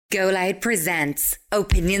Go Loud presents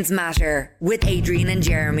Opinions Matter with Adrian and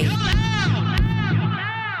Jeremy.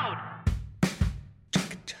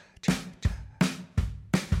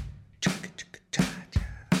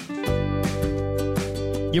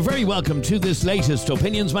 You're very welcome to this latest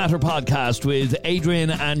Opinions Matter podcast with Adrian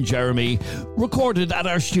and Jeremy, recorded at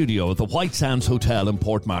our studio at the White Sands Hotel in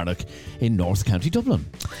Portmarnock in North County Dublin.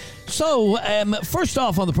 So, first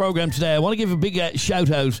off on the programme today, I want to give a big shout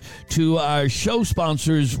out to our show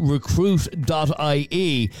sponsors,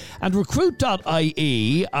 Recruit.ie. And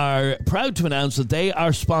Recruit.ie are proud to announce that they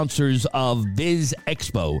are sponsors of Biz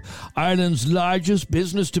Expo, Ireland's largest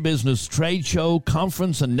business-to-business trade show,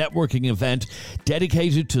 conference and networking event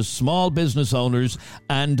dedicated to small business owners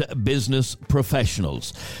and business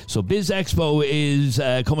professionals. So Biz Expo is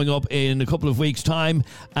coming up in a couple of weeks' time.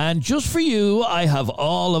 And just for you, I have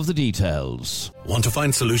all of the details. Want to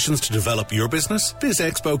find solutions to develop your business? Biz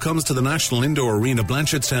Expo comes to the National Indoor Arena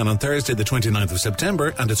Blanchardstown on Thursday the 29th of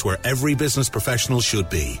September, and it's where every business professional should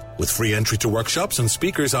be. With free entry to workshops and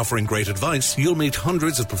speakers offering great advice, you'll meet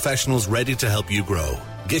hundreds of professionals ready to help you grow.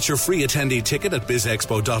 Get your free attendee ticket at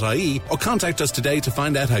bizexpo.ie or contact us today to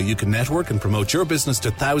find out how you can network and promote your business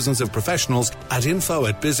to thousands of professionals at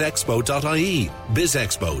info@bizexpo.ie. Biz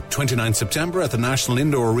Expo, 29th September at the National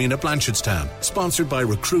Indoor Arena Blanchardstown. Sponsored by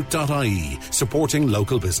Recruit.ie, supporting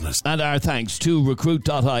local business. And our thanks to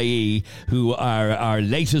Recruit.ie, who are our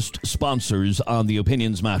latest sponsors on the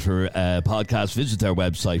Opinions Matter podcast. Visit their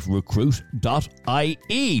website,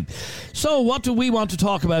 Recruit.ie. So what do we want to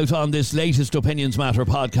talk about on this latest Opinions Matter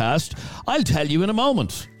podcast? I'll tell you in a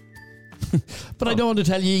moment. But I don't want to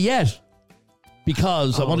tell you yet,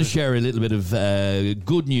 because I want to share a little bit of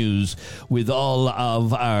good news with all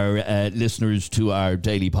of our listeners to our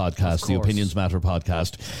daily podcast, the Opinions Matter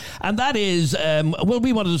podcast. And that is,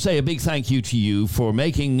 we wanted to say a big thank you to you for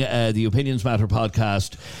making the Opinions Matter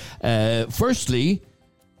podcast, firstly,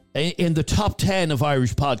 in the top 10 of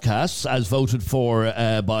Irish podcasts, as voted for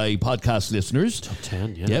by podcast listeners. Top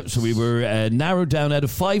 10, yeah. Yep, so we were narrowed down out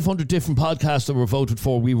of 500 different podcasts that were voted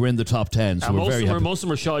for. We were in the top 10, so we're very happy. Most of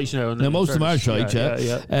them are shite now. Now, most of them are shite,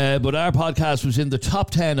 yeah. But our podcast was in the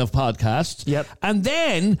top 10 of podcasts. Yep. And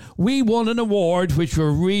then we won an award, which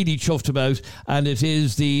we're really chuffed about, and it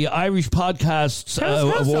is the Irish Podcasts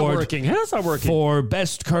Award. How's that working? For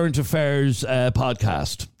Best Current Affairs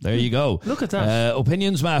podcast. There you go. Look at that.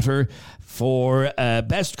 Opinions Matter for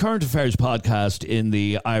Best Current Affairs podcast in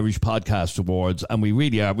the Irish Podcast Awards, and we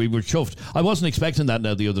really are. We were chuffed. I wasn't expecting that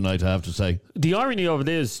now the other night, I have to say. The irony of it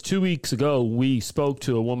is, 2 weeks ago, we spoke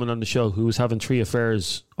to a woman on the show who was having 3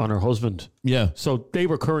 affairs on her husband. Yeah. So they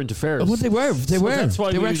were current affairs. Well, they were. They were. That's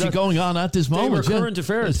why they were actually going on at this moment. They were current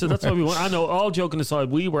affairs, so that's why we want. I know, all joking aside,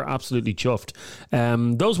 we were absolutely chuffed.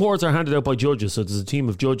 Those awards are handed out by judges, so there's a team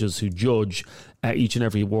of judges who judge each and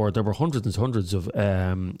every award. There were hundreds and hundreds of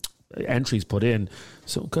entries put in,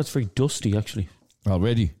 so it got very dusty actually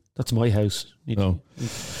already. That's my house.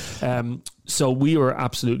 So we were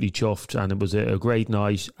absolutely chuffed, and it was a great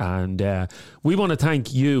night, and we want to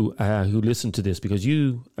thank you who listened to this, because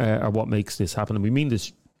you are what makes this happen, and we mean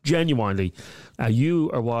this genuinely. You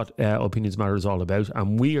are what Opinions Matter is all about,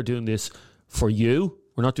 and we are doing this for you.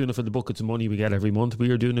 We're not doing it for the buckets of money we get every month. We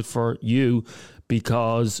are doing it for you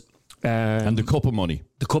because... and the cup of money.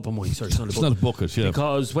 The cup of money, sorry. It's not a bucket, yeah.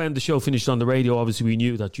 Because when the show finished on the radio, obviously we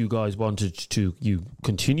knew that you guys wanted to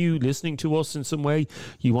continue listening to us in some way.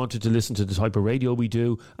 You wanted to listen to the type of radio we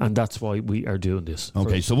do, and that's why we are doing this.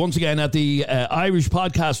 Okay, so once again, at the Irish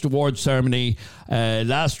Podcast Awards ceremony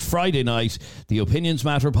last Friday night, the Opinions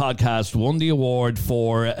Matter podcast won the award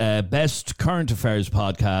for Best Current Affairs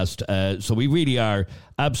podcast. So we really are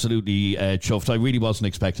absolutely chuffed. I really wasn't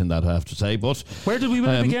expecting that, I have to say. But where did we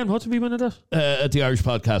win it again? What did we win it at? At the Irish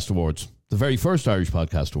Podcast Awards. The very first Irish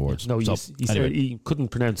Podcast Awards. No, he said he couldn't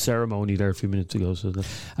pronounce ceremony there a few minutes ago. So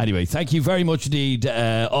anyway, thank you very much indeed,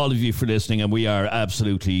 all of you, for listening, and we are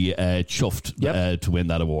absolutely chuffed to win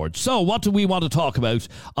that award. So what do we want to talk about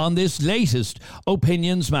on this latest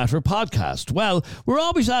Opinions Matter podcast? Well, we're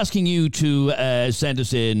always asking you to send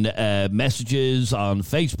us in messages on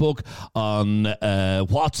Facebook, on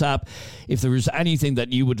WhatsApp, if there is anything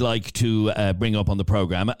that you would like to bring up on the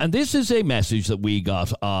programme. And this is a message that we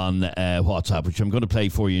got on WhatsApp, which I'm going to play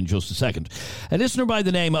for you in just a second. A listener by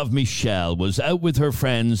the name of Michelle was out with her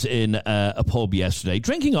friends in a pub yesterday,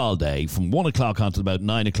 drinking all day from 1 o'clock until about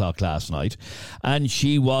 9 o'clock last night, and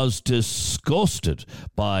she was disgusted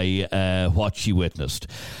by what she witnessed.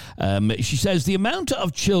 She says the amount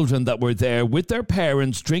of children that were there with their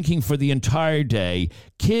parents drinking for the entire day,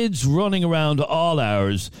 kids running around all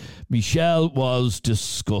hours, Michelle was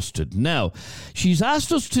disgusted. Now, she's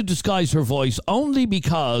asked us to disguise her voice only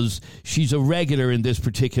because she's a regular in this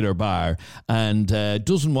particular bar and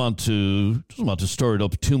doesn't want to stir it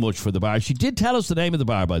up too much for the bar. She did tell us the name of the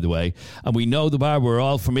bar, by the way, and we know the bar. We're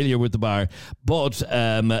all familiar with the bar, but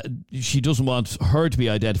she doesn't want her to be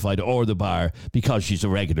identified or the bar because she's a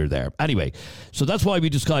regular there. Anyway, so that's why we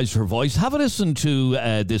disguised her voice. Have a listen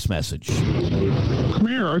to this message. Come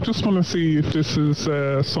here, I just want to see if this is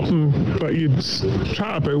something that you'd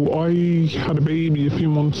chat about. I had a baby a few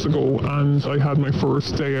months ago and I had my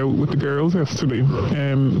first day out with the girls yesterday.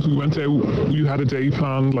 We went out, we had a day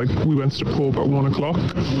planned, like we went to the pub at 1 o'clock.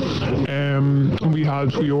 And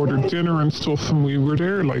we ordered dinner and stuff and we were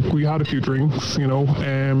there, like we had a few drinks, you know.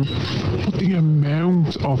 But the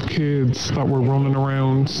amount of kids that were running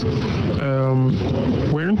around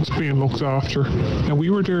weren't being looked after. And we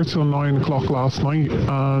were there till 9 o'clock last night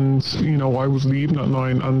and, you know, I was leaving at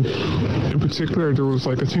 9 and in particular there was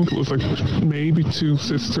I think it was maybe 2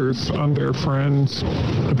 sisters and their friends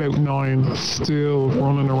about 9 still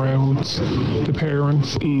running around, the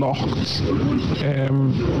parents locked.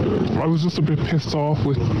 I was just a bit pissed off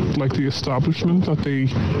with the establishment that they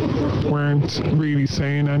weren't really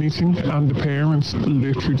saying anything and the parents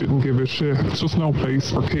literally didn't give a shit. It's just no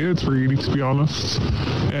place for kids really, to be honest.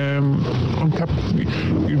 I'm kept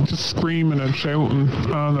just screaming and shouting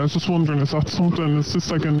and I was just wondering, is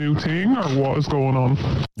this like a new thing or what is going on?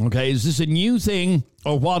 Okay, is this a new thing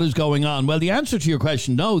or what is going on? Well, the answer to your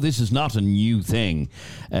question, no, this is not a new thing.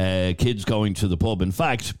 Kids going to the pub. In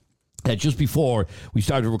fact, just before we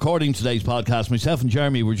started recording today's podcast, myself and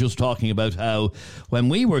Jeremy were just talking about how when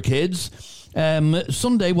we were kids,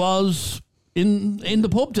 Sunday was in the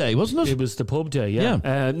pub day, wasn't it? It was the pub day,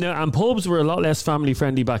 yeah. No, and pubs were a lot less family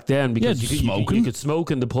friendly back then because you could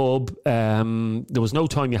smoke in the pub. There was no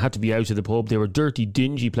time you had to be out of the pub. They were dirty,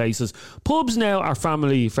 dingy places. Pubs now are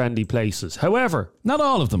family friendly places. However, not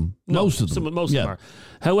all of them. Most of them are.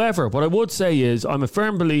 However, what I would say is I'm a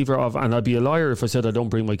firm believer of, and I'd be a liar if I said I don't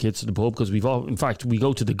bring my kids to the pub, because we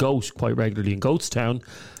go to the Goat quite regularly in Goatstown,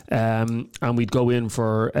 and we'd go in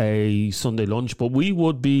for a Sunday lunch, but we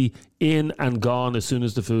would be in and gone as soon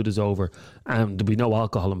as the food is over, and there'd be no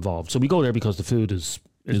alcohol involved. So we go there because the food is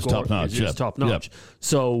top notch. It's top notch. Yep.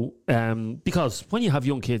 So, because when you have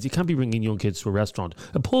young kids, you can't be bringing young kids to a restaurant.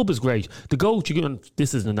 A pub is great. The Goat,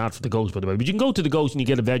 this isn't an ad for the Goat, by the way, but you can go to the Goat and you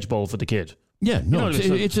get a veg bowl for the kid. Yeah, no,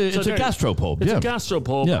 it's a gastropub. It's a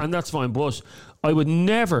gastropub, and that's fine. But I would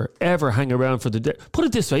never, ever hang around for the day. Put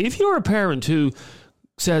it this way, if you're a parent who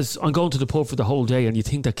says, I'm going to the pub for the whole day, and you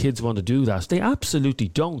think that kids want to do that, they absolutely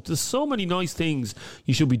don't. There's so many nice things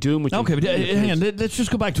you should be doing with Okay, but hang on, let's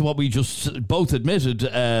just go back to what we just both admitted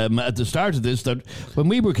at the start of this, that when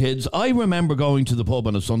we were kids, I remember going to the pub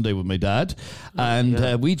on a Sunday with my dad,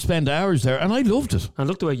 and we'd spend hours there, and I loved it. And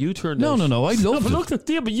look the way you turned out. No, I loved it. Look,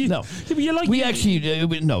 but you like... We actually,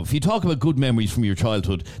 no, if you talk about good memories from your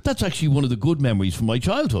childhood, that's actually one of the good memories from my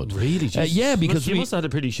childhood. Really? Yeah, because you must have had a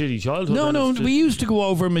pretty shitty childhood. No, we used to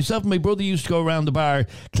go over, myself and my brother used to go around the bar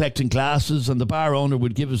collecting glasses, and the bar owner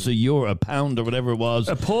would give us a pound or whatever it was.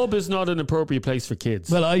 A pub is not an appropriate place for kids.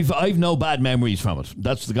 Well, I've no bad memories from it.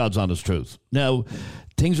 That's the God's honest truth. Now,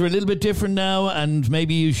 things are a little bit different now, and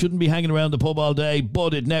maybe you shouldn't be hanging around the pub all day,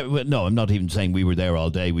 but no, I'm not even saying we were there all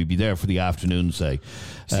day. We'd be there for the afternoon, say.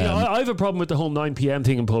 See, I have a problem with the whole 9 p.m.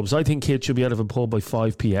 thing in pubs. I think kids should be out of a pub by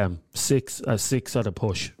 5 p.m. 6 at a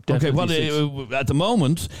push. Definitely okay, well, at the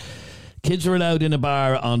moment, kids are allowed in a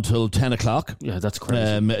bar until 10 o'clock. Yeah, that's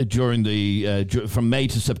crazy. During from May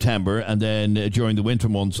to September, and then during the winter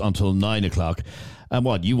months until 9 o'clock. And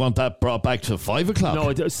what, you want that brought back to 5 o'clock?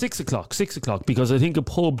 No, 6 o'clock, because I think a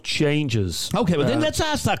pub changes. Okay, well then let's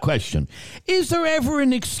ask that question. Is there ever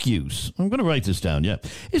an excuse? I'm going to write this down, yeah.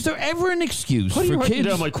 Is there ever an excuse for kids... What are you writing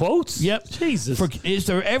down my quotes? Yep. Jesus. Is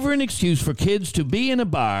there ever an excuse for kids to be in a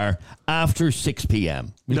bar after 6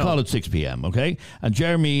 p.m? We call it 6 p.m, okay? And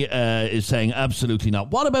Jeremy is saying absolutely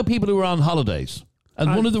not. What about people who are on holidays?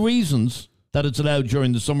 And one of the reasons that it's allowed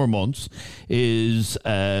during the summer months is...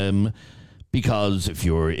 Because if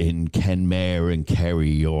you're in Kenmare and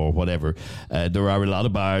Kerry or whatever, there are a lot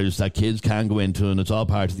of bars that kids can go into, and it's all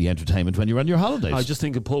part of the entertainment when you're on your holidays. I just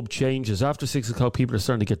think a pub changes. After 6 o'clock, people are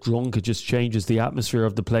starting to get drunk. It just changes the atmosphere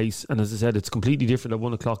of the place. And as I said, it's completely different at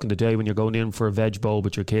 1 o'clock in the day when you're going in for a veg bowl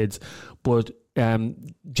with your kids. But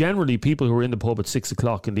generally, people who are in the pub at 6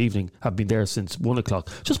 o'clock in the evening have been there since 1 o'clock.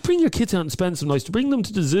 Just bring your kids out and spend some nights. Bring them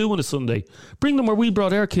to the zoo on a Sunday. Bring them where we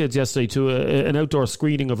brought our kids yesterday to an outdoor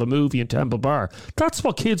screening of a movie in Temple Bar. That's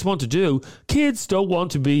what kids want to do. Kids don't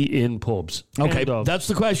want to be in pubs. Okay, that's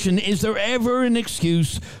the question. Is there ever an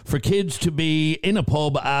excuse for kids to be in a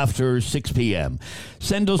pub after 6 p.m?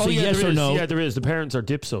 Send us a yes or no. Yeah, there is. The parents are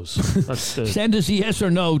dipsos. Send us a yes or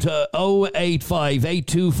no to 085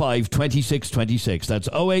 825 2626. That's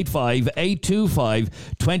 085 825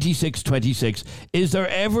 2626. Is there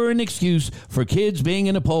ever an excuse for kids being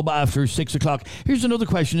in a pub after 6 o'clock? Here's another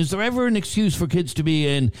question. Is there ever an excuse for kids to be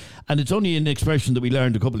in, and it's only an expression that we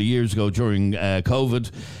learned a couple of years ago during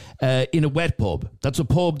COVID, in a wet pub? That's a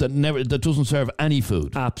pub that doesn't serve any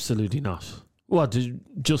food. Absolutely not. What,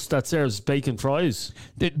 just that serves bacon fries?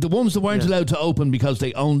 The ones that weren't allowed to open because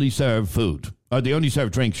they only serve food. Or they only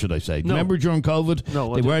serve drinks, should I say. No. Remember during COVID?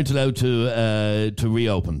 No, they weren't allowed to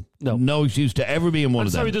reopen. No excuse to ever be in one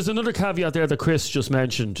of them. Sorry, there's another caveat there that Chris just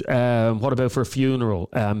mentioned. What about for a funeral?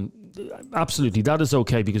 Absolutely, that is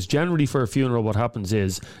okay, because generally for a funeral what happens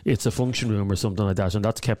is it's a function room or something like that, and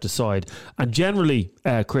that's kept aside. And generally,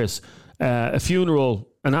 Chris, a funeral...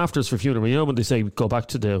 And afters for funeral, you know when they say go back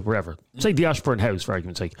to the wherever, say the Ashburn House for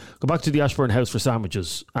argument's sake, go back to the Ashburn House for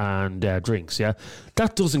sandwiches and drinks, yeah?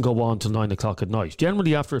 That doesn't go on till 9 o'clock at night.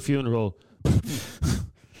 Generally after a funeral...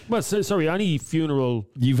 Well, sorry, any funeral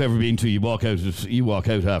you've ever been to, you walk out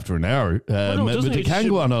after an hour. But it can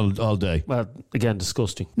go on all day. Well, again,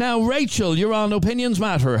 disgusting. Now, Rachel, you're on Opinions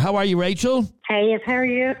Matter. How are you, Rachel? Hey, how are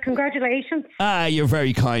you? Congratulations. You're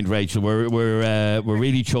very kind, Rachel. We're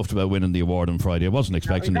really chuffed about winning the award on Friday. I wasn't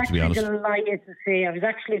expecting it, to be honest. I was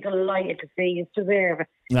actually delighted to see you. Deserve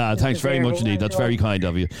it. Thanks very much indeed. That's very kind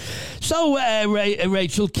of you. So,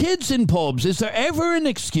 Rachel, kids in pubs, is there ever an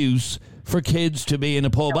excuse for kids to be in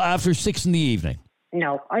a pub after 6 in the evening?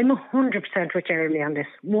 No, I'm 100% with Jeremy on this.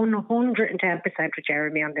 110% with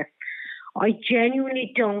Jeremy on this. I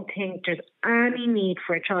genuinely don't think there's any need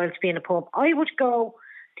for a child to be in a pub. I would go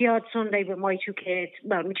the odd Sunday with my two kids,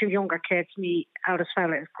 well, my two younger kids, me eldest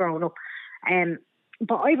fella is grown up.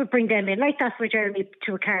 But I would bring them in, like that's with Jeremy,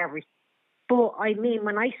 to a carvery. But I mean,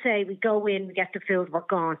 when I say we go in, we get the food, we're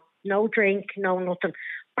gone. No drink, no nothing.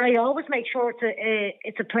 But I always make sure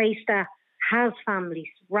it's a place that has families,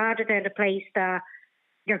 rather than a place that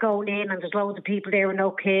you're going in and there's loads of people there with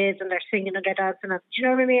no kids and they're singing and they're dancing. Do you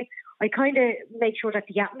know what I mean? I kind of make sure that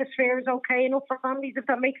the atmosphere is okay enough for families, if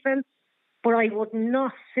that makes sense. But I would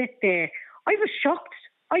not sit there. I was shocked.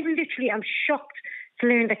 I literally am shocked to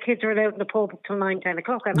learn that kids are allowed in the pub until 9, 10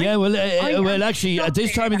 o'clock. Actually, at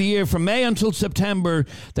this time of the year, from May until September,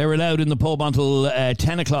 they're allowed in the pub until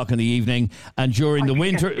 10 o'clock in the evening, and during the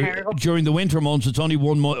winter months, it's only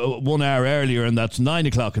 1 hour earlier, and that's 9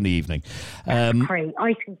 o'clock in the evening. Crazy.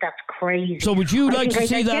 I think that's crazy. So, would you like to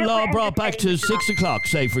see that law brought back to 6 o'clock,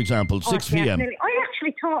 say, for example, 6 p.m? I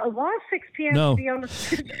actually thought it was 6 p.m. to be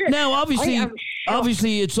honest. Now,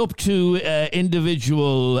 obviously, it's up to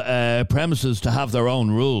individual premises to have their own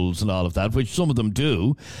rules and all of that, which some of them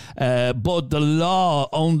do. But the law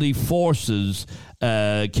only forces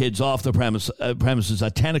kids off the premises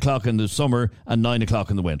at 10 o'clock in the summer and 9 o'clock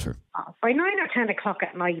in the winter. By 9 or 10 o'clock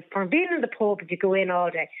at night, from being in the pub, if you go in all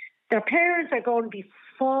day, their parents are going to be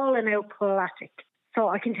falling out plastic. So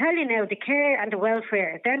I can tell you now, the care and the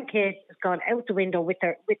welfare of them kids has gone out the window with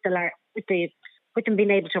them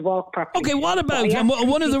being able to walk properly. Okay, what about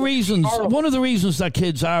one of the reasons that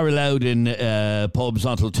kids are allowed in pubs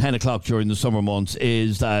until 10 o'clock during the summer months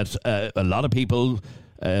is that a lot of people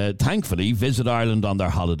thankfully visit Ireland on their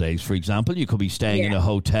holidays. For example, you could be staying in a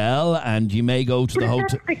hotel and you may go to the hotel.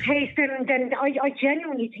 If that's the case, then I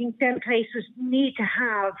genuinely think them places need to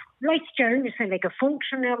have, like Jeremy said, like a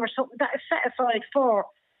function room or something that is set aside for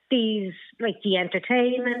these, like the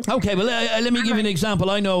entertainment. Okay, well, let me give you an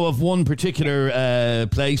example. I know of one particular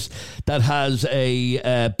place that has a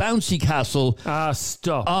bouncy castle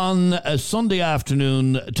on a Sunday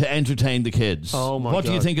afternoon to entertain the kids. Oh my What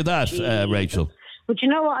God. do you think of that, Rachel? But you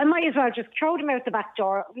know what? I might as well just throw them out the back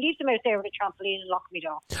door, leave them out there with a trampoline and lock me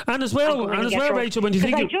door. And as well, Rachel, when you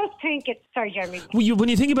think... I just think it's... Sorry, Jeremy. When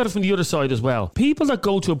you think about it from the other side as well, people that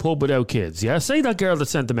go to a pub without kids, say that girl that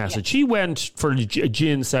sent the message, she went for a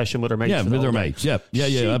gin session with her mates. Yeah, with her mates, yeah,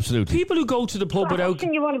 absolutely. People who go to the pub without...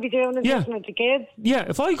 What you want to be doing is listening to kids. Yeah,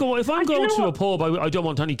 if I'm going to a pub, I don't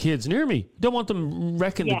want any kids near me. Don't want them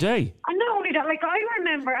wrecking the day. And not only that, like I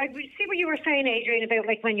remember, I see what you were saying, Adrian, about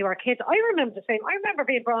like when you were kids. I remember the same. I remember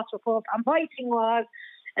being brought to a pub, and my thing was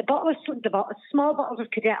a small bottles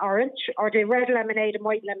of Cadet Orange or the red lemonade and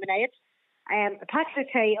white lemonade, a packet of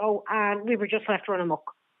potato, and we were just left running amok.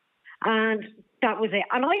 And that was it.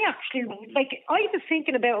 And I actually, I was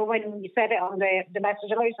thinking about it when you said it on the message,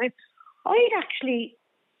 and I was saying, I'd actually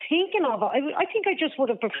thinking of it. I think I just would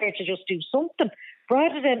have preferred to just do something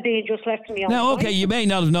rather than being just left to me on the Now, okay, you may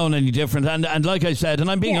not have known any different, and like I said, and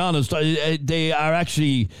I'm being honest, they are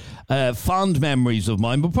actually fond memories of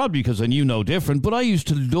mine, but probably because I knew no different. But I used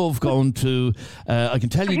to love going to, I can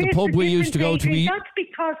tell you, the pub we used to go to. That's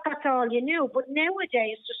because that's all you knew. But nowadays,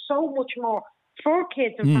 there's so much more for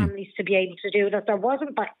kids and families to be able to do that there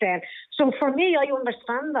wasn't back then. So for me, I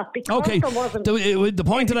understand that because there wasn't. The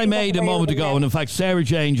point that I made a moment ago, and in fact Sarah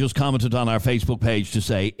Jane just commented on our Facebook page to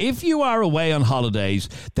say, if you are away on holidays,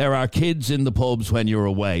 there are kids in the pubs when you're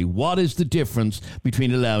away. What is the difference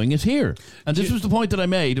between allowing it here? And this was the point that I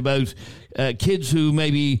made about kids who may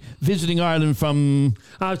be visiting Ireland from...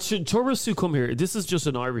 tourists who come here, this is just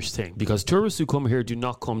an Irish thing, because tourists who come here do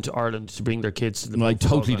not come to Ireland to bring their kids to the pub. I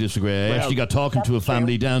totally disagree. I actually got talking to a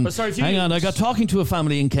family down... I got talking to a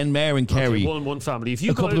family in Kenmare and Kerry. One family.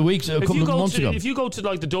 A couple of months ago. If you go to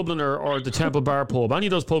like the Dublin or the Temple Bar pub, any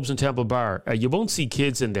of those pubs in Temple Bar, you won't see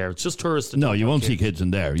kids in there. It's just tourists. No, you won't see kids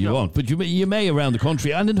in there. You won't. But you may around the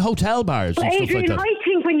country and in hotel bars and stuff like that. I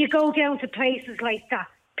think when you go down to places like that,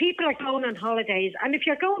 people are going on holidays, and if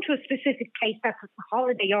you're going to a specific place that's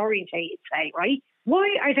holiday orientated, say, right?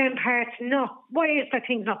 Why are them parts not? Why is that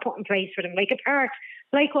thing not put in place for them? Like a part,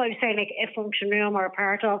 like what I was saying, like a function room or a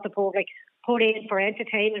part of the pub, like put in for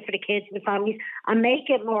entertainment for the kids and the families, and make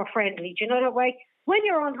it more friendly. Do you know that way? When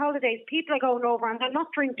you're on holidays, people are going over and they're not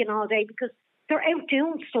drinking all day because they're out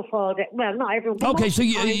doing stuff all day. Well, not everyone. Okay, so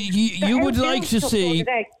you would like to see.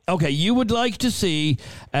 Okay, you would like to see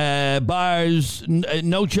bars,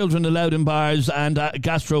 no children allowed in bars and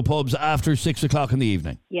gastropubs after 6 o'clock in the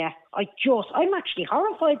evening. Yeah, I'm actually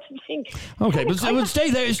horrified to think. Okay, but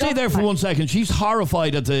stay there for 1 second. She's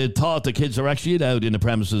horrified at the thought that kids are actually allowed in the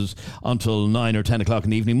premises until 9 or 10 o'clock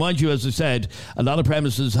in the evening. Mind you, as I said, a lot of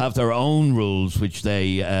premises have their own rules which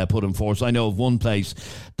they put in force. I know of one place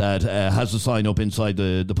that has a sign up inside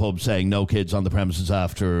the pub saying no kids on the premises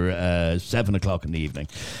after 7 o'clock in the evening.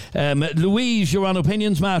 Louise, you're on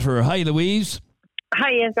Opinions Matter. Hi, Louise.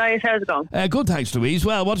 Hi, yes, guys. How's it going? Good, thanks, Louise.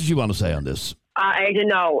 Well, what did you want to say on this? I don't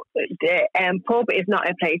know. The pub is not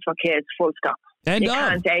a place for kids, full stop. And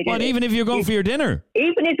but even if you're going for your dinner?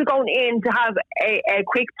 Even if you're going in to have a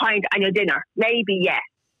quick pint and your dinner, maybe, yes.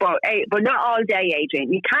 But not all day,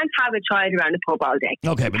 Adrian. You can't have a child around the pub all day.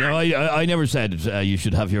 Okay, but no, I never said you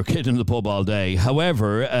should have your kid in the pub all day.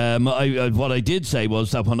 However, what I did say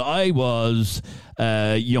was that when I was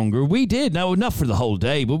younger, we did. Now, not for the whole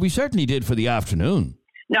day, but we certainly did for the afternoon.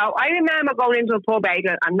 No, I remember going into a pub,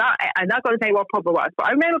 Adrian. I'm not going to say what pub it was, but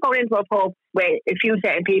I remember going into a pub with a few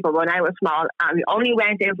certain people when I was small, and we only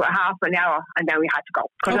went in for half an hour, and then we had to go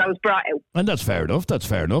because I was brought out. And that's fair enough.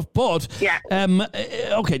 But yeah,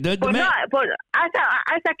 okay. But as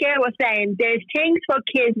that girl was saying, there's things for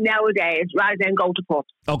kids nowadays rather than go to pubs.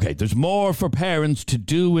 Okay, there's more for parents to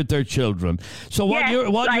do with their children. So what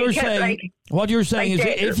you're saying is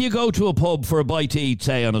if you go to a pub for a bite to eat,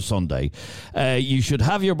 say on a Sunday, you should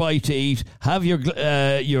have your bite to eat, have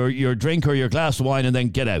your drink or your glass of wine, and then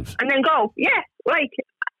get out. And then go. Yeah, like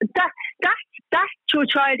that to a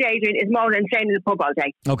child, Adrian, is more than staying in the pub all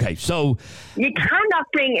day. Okay, so you cannot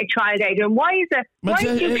bring a child, Adrian. Why is it? Why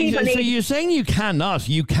do people need? So you're saying you cannot?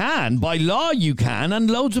 You can by law, you can, and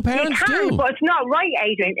loads of parents do. But it's not right,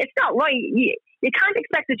 Adrian. It's not right. You can't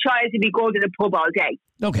expect a child to be going to the pub all day.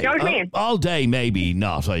 Okay, you know what I mean? All day, maybe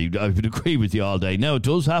not. I would agree with you all day. No, it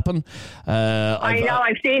does happen. I know,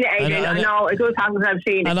 I've seen it, Adrian. I know, it does happen, I've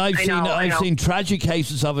seen it. And I've seen tragic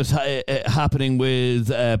cases of it happening with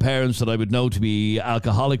parents that I would know to be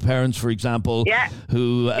alcoholic parents, for example,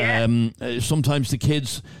 who sometimes the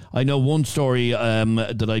kids... I know one story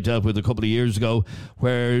that I dealt with a couple of years ago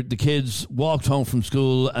where the kids walked home from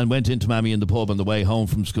school and went into Mammy in the pub on the way home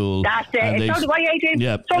from school. That's it. So do I, Adrian.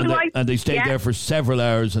 Yeah, and they stayed there for several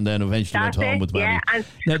hours and then eventually went home with Mammy. And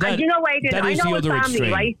you know, Adrian, I know a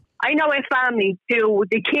family, right? I know a family who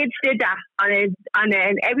the kids did that on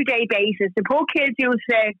an everyday basis. The poor kids used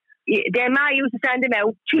to, their ma used to send them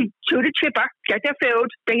out to the chipper, get their food,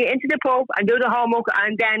 bring it into the pub and do the homework,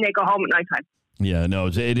 and then they go home at night time. Yeah, no,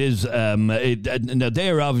 it is. Now they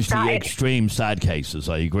are obviously extreme sad cases.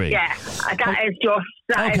 I agree. Yeah, that is just.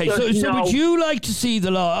 So would you like to see the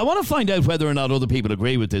law? I want to find out whether or not other people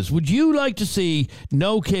agree with this. Would you like to see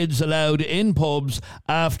no kids allowed in pubs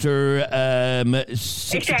after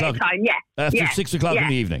 6 o'clock? Time, yeah. After 6 o'clock in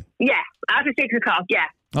the evening. Yeah, after 6 o'clock. Yeah.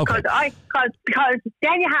 Okay. Because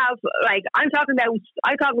then you have, like, I'm talking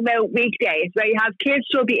about weekdays where you have kids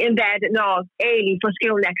should be in bed early for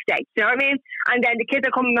school next day. You know what I mean? And then the kids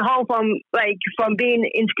are coming home from being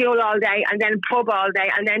in school all day and then pub all day,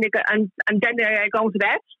 and then they're going to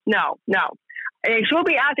bed. No. It should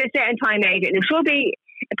be after a certain time, Adrian. It should be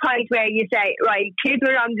a point where you say, right, kids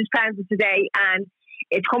are on this plan for today, and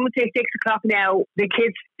it's coming to 6 o'clock now. The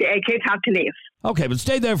kids have to leave. Okay, but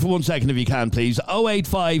stay there for 1 second if you can, please.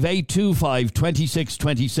 085 825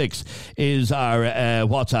 2626 is our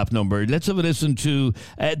WhatsApp number. Let's have a listen to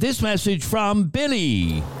this message from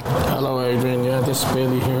Billy. Hello, Adrian. Yeah, this is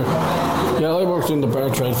Billy here. Yeah, I worked in the bar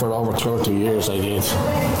trade for over 30 years, I did.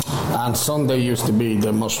 And Sunday used to be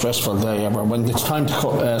the most stressful day ever. When it's time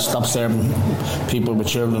to stop serving people with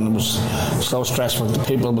children, it was so stressful. The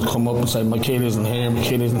people would come up and say, my kid isn't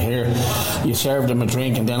here. You serve them a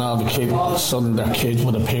drink, and then all the kids, suddenly their kids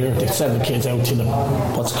would appear. They'd send the kids out to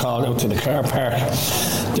out to the car park.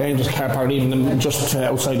 Dangerous car park, even just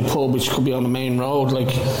outside the pub, which could be on the main road.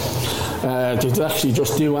 They'd actually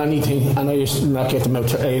just do anything, and I used to not get them out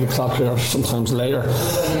to 8 o'clock or sometimes later,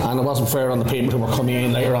 and it wasn't fair on the people who were coming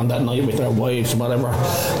in later on that night with their wives or whatever.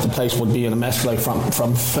 The place would be in a mess, like from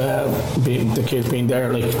the kids being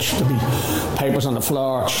there, like there'd be papers on the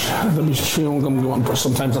floor, there'd be chewing gum going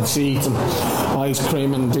sometimes on seats and ice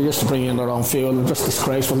cream, and they used to bring in their own fuel, and just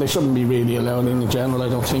disgraceful. They shouldn't be really allowed in general, I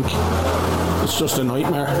don't think. It's just a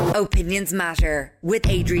nightmare. Opinions Matter with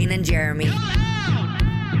Adrian and Jeremy.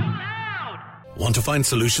 Want to find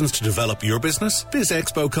solutions to develop your business? Biz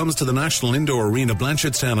Expo comes to the National Indoor Arena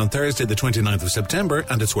Blanchardstown on Thursday the 29th of September,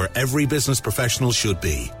 and it's where every business professional should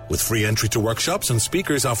be. With free entry to workshops and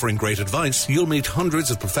speakers offering great advice, you'll meet hundreds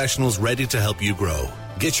of professionals ready to help you grow.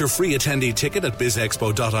 Get your free attendee ticket at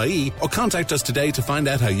bizexpo.ie or contact us today to find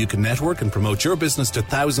out how you can network and promote your business to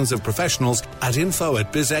thousands of professionals at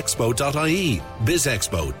info@bizexpo.ie. Biz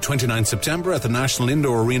Expo, 29th September at the National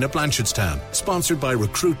Indoor Arena Blanchardstown. Sponsored by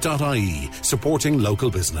recruit.ie, supporting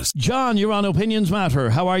local business. John, you're on Opinions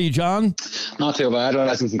Matter. How are you, John? Not too bad,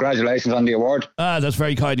 and congratulations on the award. That's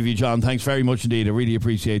very kind of you, John. Thanks very much indeed. I really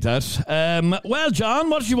appreciate that. Well,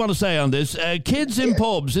 John, what do you want to say on this? Kids in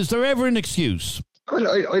pubs, is there ever an excuse? Well,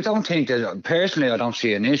 I don't think that, personally, I don't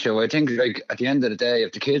see an issue. I think, like, at the end of the day,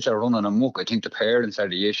 if the kids are running amok, I think the parents are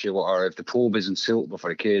the issue, or if the pub isn't suitable for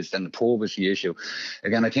the kids, then the pub is the issue.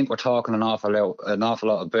 Again, I think we're talking an awful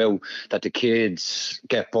lot about that the kids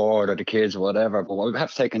get bored or the kids or whatever, but what we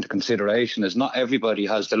have to take into consideration is not everybody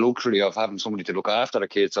has the luxury of having somebody to look after their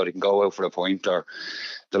kids so they can go out for a pint or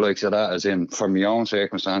the likes of that. As in, for my own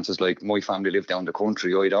circumstances, like, my family live down the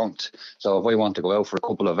country, I don't. So if I want to go out for a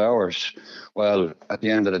couple of hours, well, at the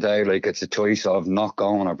end of the day, like, it's a choice of not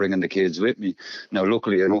going or bringing the kids with me. Now,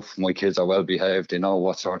 luckily enough, my kids are well behaved. They know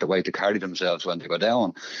what sort of way to carry themselves when they go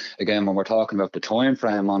down. Again, when we're talking about the time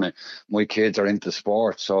frame on it, my kids are into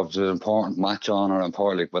sports, so if there's an important match on or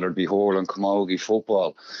important, like whether it be hurling, camogie,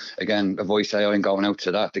 football, again, if I say I'm going out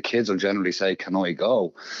to that, the kids will generally say, can I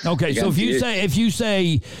go? Okay, again, so if you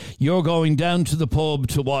say you're going down to the pub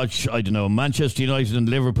to watch, I don't know, Manchester United and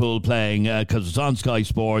Liverpool playing because it's on Sky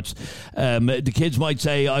Sports, the kids might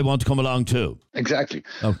say, I want to come along too. Exactly.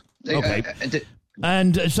 Oh, okay.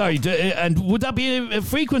 And would that be a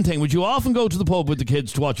frequent thing? Would you often go to the pub with the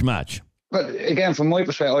kids to watch a match? Well, again, from my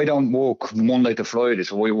perspective, I don't work Monday to Friday,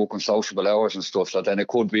 so I work on sociable hours and stuff. So then it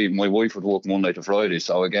could be my wife would work Monday to Friday.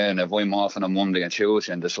 So again, if I'm off on a Monday and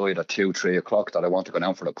Tuesday and decide at 2-3 o'clock that I want to go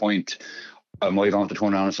down for a pint, am I going to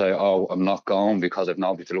turn around and say, oh, I'm not going because I've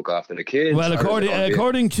nobody to look after the kids? Well,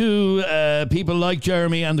 according to people like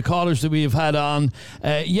Jeremy and the callers that we have had on,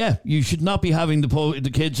 you should not be having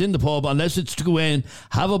the kids in the pub unless it's to go in,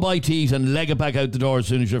 have a bite to eat and leg it back out the door as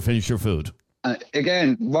soon as you're finished your food.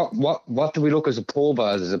 Again, what do we look as a pub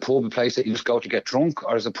as? Is a pub a place that you just go to get drunk,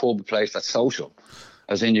 or is a pub a place that's social?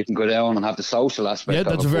 As in, you can go down and have the social aspect. Yeah,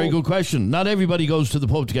 that's a very good question. Not everybody goes to the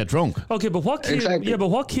pub to get drunk. Okay, but what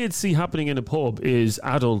kids see happening in a pub is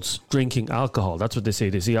adults drinking alcohol. That's what they see.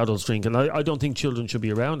 They see adults drinking. I don't think children should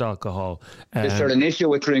be around alcohol. Is there an issue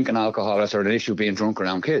with drinking alcohol? Is there an issue being drunk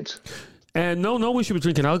around kids? No, we should be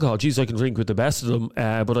drinking alcohol. Geez, I can drink with the best of them,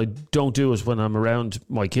 but I don't do it when I'm around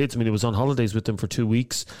my kids. I mean, I was on holidays with them for 2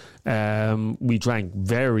 weeks. We drank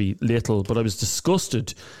very little, but I was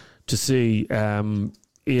disgusted to see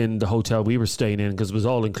in the hotel we were staying in, because it was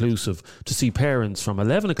all inclusive, to see parents from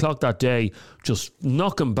 11 o'clock that day just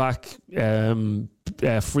knocking back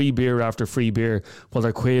free beer after free beer while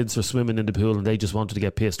their kids are swimming in the pool and they just wanted to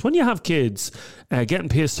get pissed. When you have kids, getting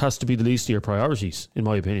pissed has to be the least of your priorities, in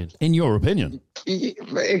my opinion. In your opinion?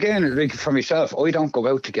 Again, like for myself, I don't go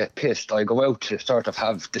out to get pissed. I go out to sort of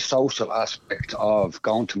have the social aspect of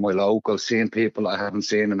going to my local, seeing people I haven't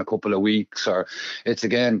seen in a couple of weeks. Or it's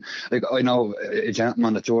again, like I know a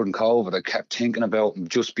gentleman that during COVID I kept thinking about him,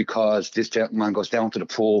 just because this gentleman goes down to the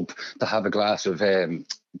pub to have a glass of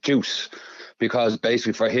juice. Because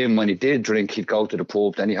basically for him, when he did drink, he'd go to the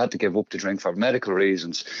pub, then he had to give up the drink for medical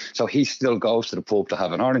reasons. So he still goes to the pub to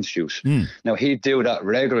have an orange juice. Now, he'd do that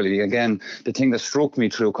regularly. Again, the thing that struck me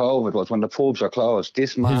through COVID was when the pubs are closed,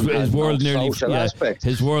 this man his world no nearly, social aspect.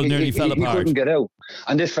 His world nearly fell apart. He couldn't get out.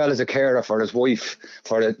 And this fella's a carer for his wife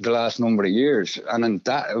for the last number of years. And then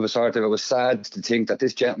it was sad to think that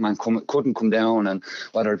this gentleman couldn't come down, and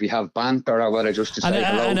whether we have banter or whether just to say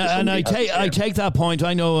hello. And I take that point.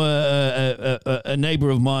 I know a neighbour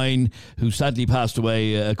of mine who sadly passed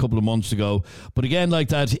away a couple of months ago. But again, like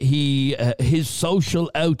that, his social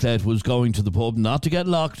outlet was going to the pub, not to get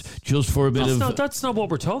locked, just for a bit That's not what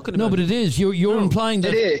we're talking about. No, but it is. You're implying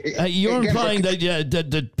that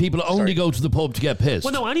that people only go to the pub to get pissed.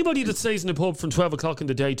 Well, no, anybody that stays in the pub from 12 o'clock in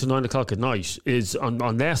the day to 9 o'clock at night is,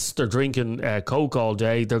 unless they're drinking Coke all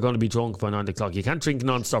day, they're going to be drunk by 9 o'clock. You can't drink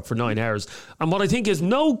non-stop for 9 hours. And what I think is,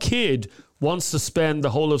 no kid wants to spend the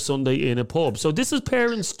whole of Sunday in a pub. So this is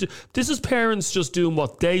parents just doing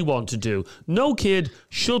what they want to do. No kid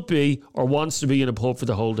should be or wants to be in a pub for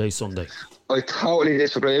the whole day Sunday. I totally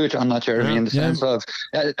disagree with you on that, Jeremy, in the sense of,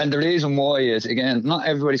 and the reason why is, again, not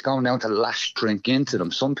everybody's going down to lash drink into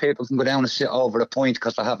them. Some people can go down and sit over a pint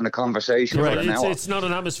because they're having a conversation. Right, it's not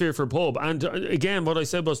an atmosphere for a pub. And again, what I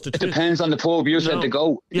said was it depends on the pub. You said the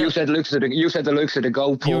go. Yeah. You said the looks of the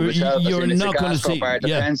go pub itself. You're not going to see. It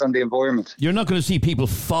depends on the environment. You're not going to see people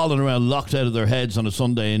falling around locked out of their heads on a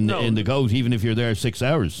Sunday in the goat, even if you're there 6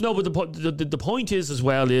 hours. No, but the point is as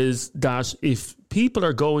well is that if people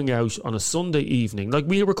are going out on a Sunday evening, like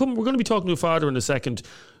we're going to be talking to a father in a second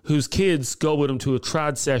whose kids go with him to a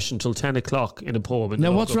trad session till 10 o'clock in a pub.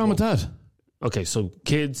 Now, what's wrong with that? Okay, so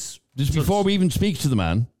kids... Just before we even speak to the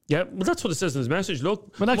man. Yeah, well, that's what it says in his message.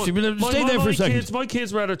 Look, but actually, stay there for a second. My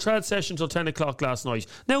kids were at a trad session till 10 o'clock last night.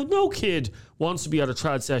 Now, no kid wants to be at a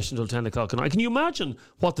trad session till 10 o'clock at night. Can you imagine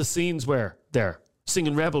what the scenes were there?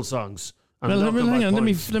 Singing rebel songs. Well, hang on. Let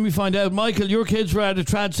me find out. Michael, your kids were at a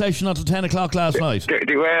trad session until 10 o'clock last night.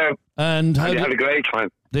 They were. And they had a great time.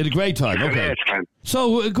 They had a great time. Okay. Great time.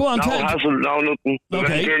 So go on. No hassle, no nothing. We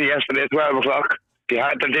went in yesterday at 12 o'clock. They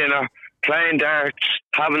had their dinner, playing darts,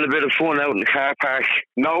 having a bit of fun out in the car park.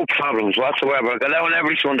 No problems whatsoever. I go down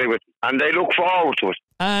every Sunday with them, and they look forward to it.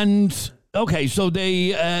 And... Okay, so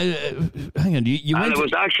they, hang on, you went... And it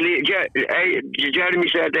was actually, Jeremy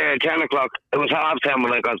said there at 10 o'clock, it was 10:30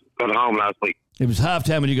 when I got home last week. It was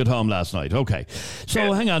 10:30 when you got home last night, okay.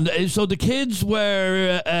 So hang on, so the kids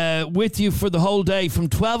were with you for the whole day from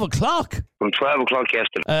 12 o'clock? From 12 o'clock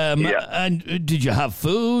yesterday, And did you have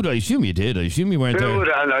food? I assume you did. I assume you weren't there. Food,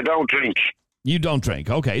 and I don't drink. You don't drink.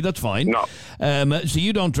 Okay, that's fine. No. So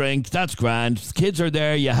you don't drink. That's grand. Kids are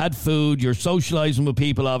there. You had food. You're socialising with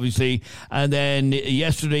people, obviously. And then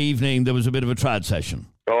yesterday evening, there was a bit of a trad session.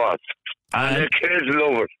 Oh, and the kids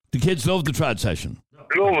love it. The kids love the trad session.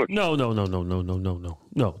 Love it. No. They were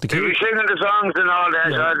singing the songs and all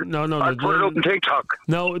that. No. I put it up on TikTok.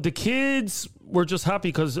 No, the kids were just happy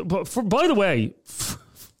because, by the way...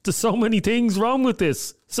 There's so many things wrong with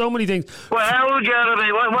this. So many things. Well, how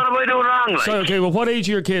Jeremy? What am I doing wrong? Like? Sorry, okay, well, what age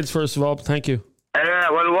are your kids, first of all? Thank you.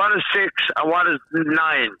 Well, one is 6 and one is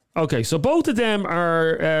 9. Okay, so both of them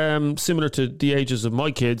are similar to the ages of my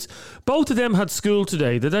kids. Both of them had school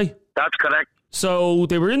today, did they? That's correct. So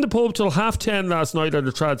they were in the pub till 10:30 last night at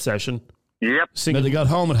a trad session. Yep. No, they got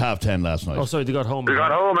home at 10:30 last night. Oh, sorry, they got home. They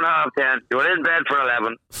got home at 10:30. They were in bed for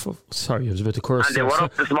 11. Sorry, I was a bit of curse. And they were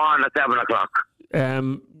up this morning at 7 o'clock.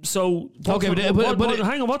 So,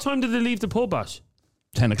 hang on, what time did they leave the pub at?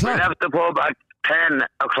 10 o'clock. We left the pub at 10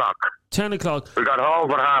 o'clock. 10 o'clock. We got home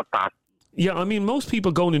for 10:30. Yeah, I mean, most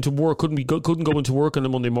people going into work couldn't go into work on a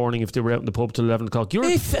Monday morning if they were out in the pub till 11 o'clock. Hang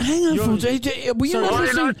on, folks. Were you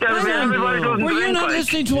not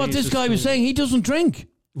listening to what this guy was saying? He doesn't drink.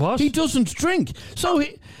 What? He doesn't drink. So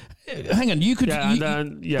Hang on, you could. Hang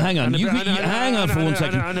on, hang on for 1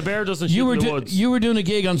 second. And a bear doesn't shoot in the woods. You were doing a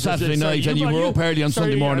gig on Saturday night, and you were up early on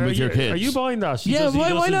Sunday morning with your kids. Are you buying that? Yeah,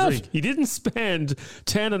 why not? He didn't spend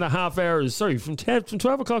 10.5 hours. Sorry, from 12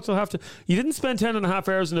 o'clock till half. He didn't spend 10.5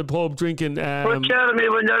 hours in a pub drinking. But Jeremy,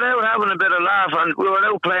 when you're out having a bit of laugh, and we were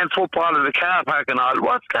out playing football in the car park and all,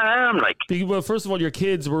 what's the harm like? Well, first of all, your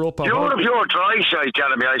kids were up on. You're a pure dry shite,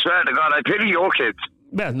 Jeremy. I swear to God, I pity your kids.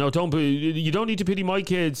 Well, no, you don't need to pity my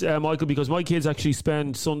kids, Michael, because my kids actually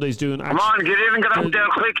spend Sundays doing. Come on, get in and get out there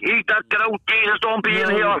quick. Eat that, get out. Jesus, don't be in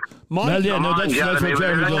here. That's what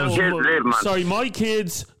Jeremy does. Sorry, my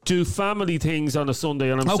kids do family things on a Sunday,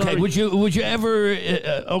 and I'm sorry. Would you ever?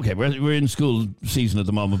 Okay, we're in school season at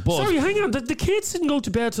the moment. But sorry, hang on. The kids didn't go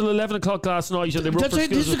to bed till 11 o'clock last night, and they were up for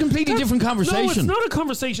school. This is a completely different conversation. No, it's not a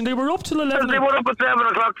conversation. They were up till 11. They were up at 7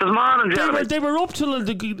 o'clock this morning, Jeremy. They were up till.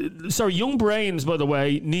 Sorry, young brains, by the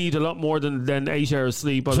way, need a lot more than 8 hours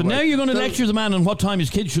sleep. So now you're going to lecture the man on what time his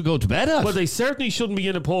kids should go to bed at? Well, they certainly shouldn't be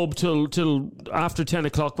in a pub till after 10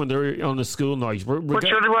 o'clock when they're on a school night. But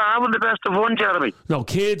sure, they were having the best of fun, Jeremy. No,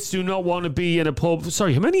 kids do not want to be in a pub.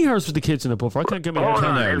 Sorry, how many hours were the kids in a pub? I can't get my head. 10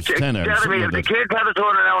 hours. Jeremy, if the kids had a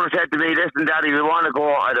turn around and said to me, listen, Daddy, we want to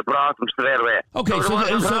go, I'd have brought them straight away.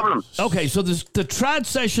 So the trad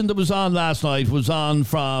session that was on last night was on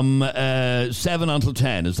from 7 until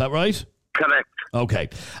 10, is that right? Correct. Okay.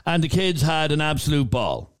 And the kids had an absolute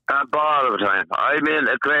ball. A ball of a time. I mean,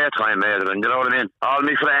 a great time, mate. You know what I mean? All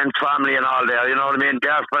my friends, family and all there, you know what I mean?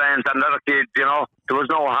 Their friends and other kids, you know. There was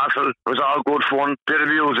no hassle. It was all good fun. Bit of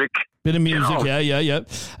music. You know. Yeah.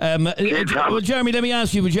 Well, Jeremy, let me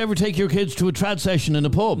ask you, would you ever take your kids to a trad session in a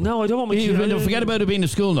pub? No, I don't want my kids. Forget about it being a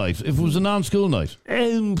school night. If it was a non-school night.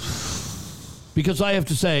 Because I have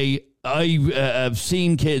to say, I have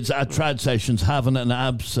seen kids at trad sessions having an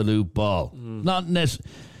absolute ball.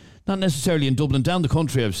 Not necessarily in Dublin, down the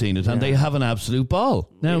country I've seen it, and they have an absolute ball.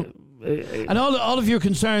 Now, and all of your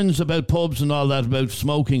concerns about pubs and all that, about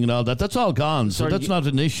smoking and all that, that's all gone, so that's not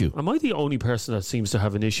an issue. Am I the only person that seems to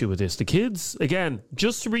have an issue with this? The kids, again,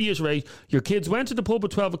 just to reiterate, your kids went to the pub at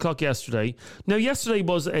 12 o'clock yesterday. Now, yesterday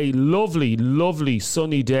was a lovely, lovely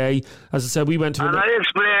sunny day. As I said, we went to... And I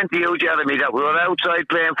explained to you, Jeremy, that we were outside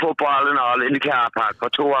playing football and all in the car park for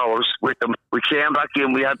 2 hours with them. We came back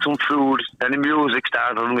in, we had some food, and the music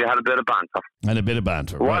started, and we had a bit of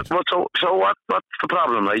banter. Right. What's the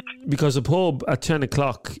problem, like? Because a pub at 10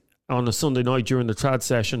 o'clock on a Sunday night during the trad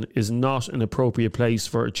session is not an appropriate place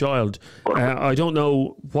for a child. I don't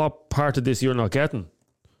know what part of this you're not getting.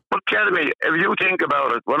 But Jeremy, if you think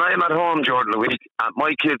about it, when I'm at home during the week,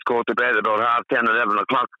 my kids go to bed about 10:30, 11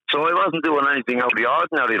 o'clock. So I wasn't doing anything out of the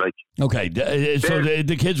ordinary, like. Okay, so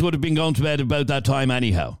the kids would have been going to bed about that time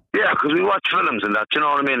anyhow? Yeah, because we watch films and that, you know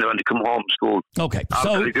what I mean, when they come home from school. Okay,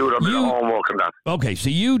 so they do their homework and that. Okay, so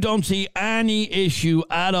you don't see any issue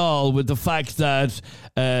at all with the fact that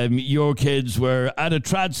your kids were at a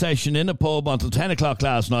trad session in a pub until 10 o'clock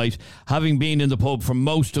last night, having been in the pub for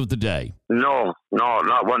most of the day? No,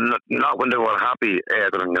 not when they were happy,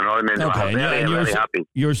 Adrian, you know what I mean? Okay, very happy.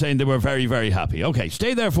 You're saying they were very, very happy. Okay,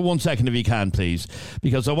 stay there for 1 second if you can, please,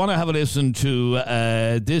 because I want to have a listen to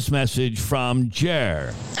this message from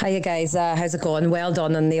Jer. Hiya guys, how's it going? Well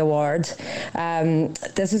done on the award.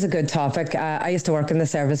 This is a good topic. I used to work in the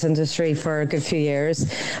service industry for a good few years,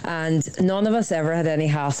 and none of us ever had any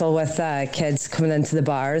hassle with kids coming into the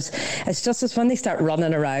bars. It's just as when they start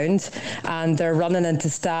running around and they're running into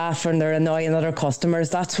staff and they're annoying other customers,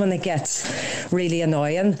 that's when it gets really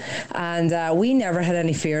annoying. And we never had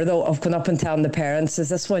any fear though of going up and telling the parents, is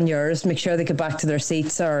this one yours? Make sure they get back to their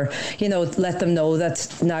seats, or let them know that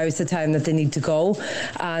now is the time that they need to go.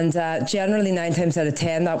 And generally 9 times out of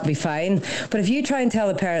 10 that would be fine. But if you try and tell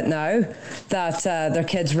a parent now that their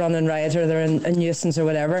kid's running riot or they're a nuisance or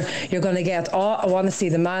whatever, you're going to get, I want to see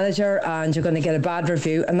the manager, and you're going to get a bad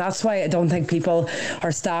review. And that's why I don't think people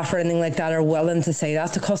or staff or anything like that are willing to say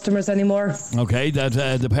that to customers anymore. Okay, that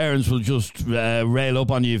the parents will just rail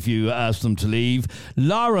up on you if you ask them to leave.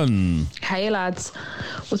 Lauren. Hey lads,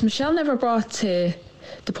 was Michelle never brought to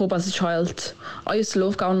the pub as a child? I used to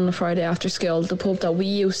love going on a Friday after school. The pub that we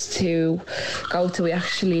used to go to, we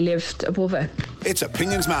actually lived above it. It's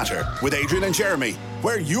Opinions Matter with Adrian and Jeremy,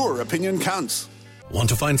 where your opinion counts. Want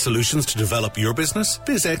to find solutions to develop your business?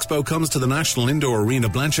 Biz Expo comes to the National Indoor Arena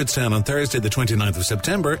Blanchardstown on Thursday the 29th of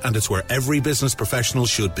September, and it's where every business professional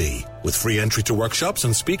should be. With free entry to workshops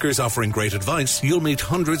and speakers offering great advice, you'll meet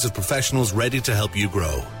hundreds of professionals ready to help you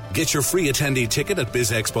grow. Get your free attendee ticket at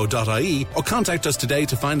bizexpo.ie or contact us today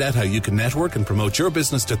to find out how you can network and promote your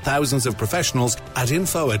business to thousands of professionals at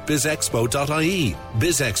info@bizexpo.ie.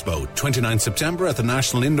 BizExpo, 29 September at the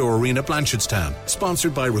National Indoor Arena, Blanchardstown.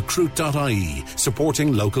 Sponsored by recruit.ie,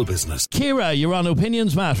 supporting local business. Ciara, you're on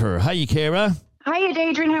Opinions Matter. Hiya, Ciara. Hiya,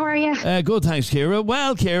 Adrian. How are you? Good, thanks, Ciara.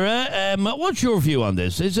 Well, Ciara, what's your view on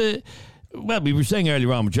this? Is it... Well, we were saying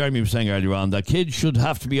earlier on, Jeremy was saying earlier on, that kids should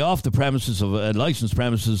have to be off the premises of licensed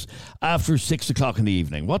premises after 6 o'clock in the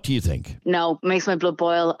evening. What do you think? No, makes my blood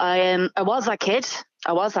boil. I was that kid.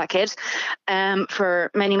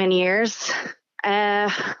 For many, many years.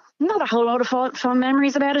 Not a whole lot of fond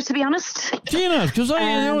memories about it, to be honest. Do you not? Because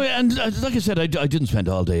and like I said, I didn't spend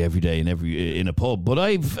all day every day in a pub, but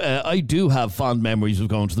I do have fond memories of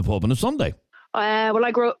going to the pub on a Sunday. Well,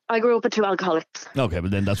 I grew up with two alcoholics. Okay, but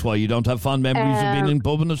then that's why you don't have fond memories of being in a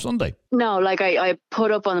pub on a Sunday. No, like I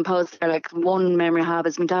put up on the post there, like one memory I have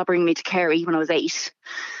is my dad bringing me to Kerry when I was 8.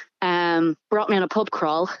 Brought me on a pub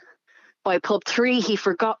crawl. By pub 3, he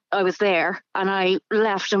forgot I was there, and I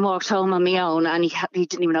left and walked home on my own, and he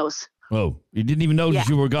didn't even notice. Oh, he didn't even notice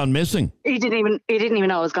you were gone missing? He didn't even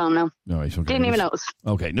know I was gone, no. All right, okay. Didn't even notice.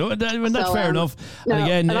 Okay, no, that's fair enough. No, and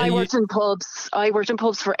again, I worked in pubs. I worked in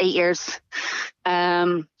pubs for 8 years,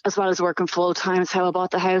 as well as working full time. That's how I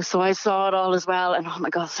bought the house, so I saw it all as well. And oh my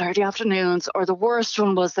God, Saturday afternoons, or the worst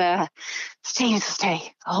one was Stevens'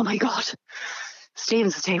 Day. Oh my God,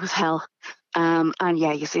 Stevens' Day was hell. And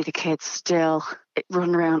yeah, you see the kids still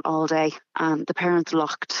running around all day, and the parents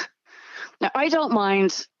locked. Now, I don't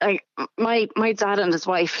mind. My dad and his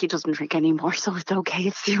wife, he doesn't drink anymore, so it's okay.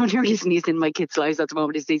 It's the only reason he's in my kids' lives at the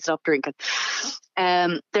moment is he stopped drinking.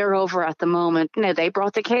 They're over at the moment. Now, they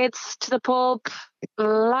brought the kids to the pub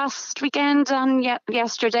last weekend and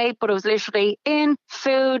yesterday, but it was literally in,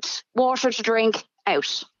 food, water to drink,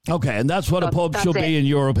 out. Okay, and that's what a pub should be, in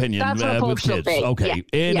your opinion, that's what a pub with should kids. be. Okay,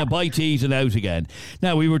 a bite to eat and out again.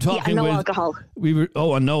 Now, we were talking no with... alcohol.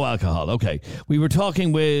 And no alcohol, okay. We were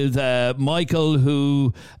talking with Michael,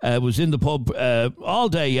 who was in the pub all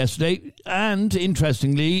day yesterday, and,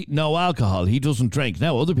 interestingly, no alcohol. He doesn't drink.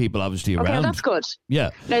 Now, other people obviously around. Okay, that's good. Yeah.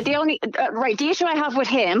 Now, the issue I have with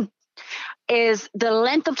him is the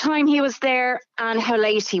length of time he was there and how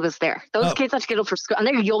late he was there. Those kids had to get up for school, and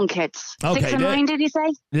they're young kids. Okay, 6 and 9, did he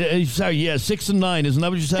say? Sorry, 6 and 9. Isn't that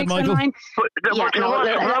what you said, 6 Michael? and 9. The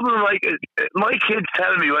problem, like, my kids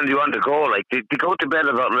tell me when they want to go, like, they go to bed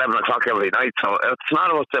about 11 o'clock every night, so it's not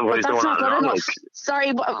about what he's doing. That's not good enough. Like,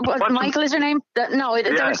 sorry, Michael is your name? No,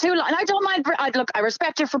 they're too long. And I don't mind. Look, I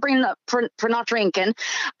respect you for bringing up, for not drinking.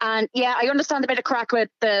 And yeah, I understand a bit of crack with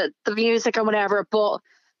the music and whatever, but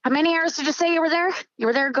how many hours did you say you were there? You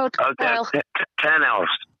were there a good while. 10 hours.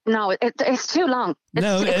 No, it's too long.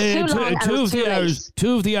 It's too long.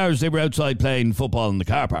 Two of the hours they were outside playing football in the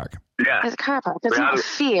car park. Yeah. It's a car park. It's not a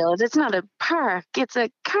field. It's not a park. It's a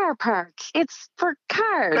car park. It's for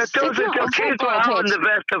cars. Those kids are having the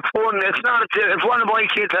best of fun. It's not. If one of my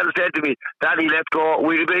kids had said to me, "Daddy, let's go,"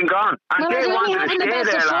 we'd have been gone. And they wanted to stay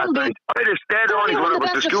there last night. I'd have stayed only when it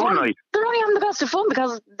was the school night. They're only having the best of fun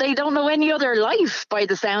because they don't know any other life, by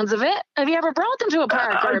the sounds of it. Have you ever brought them to a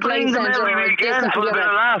park or a play centre? I bring them every weekend for a bit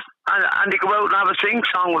of laugh. And they go out and have a sing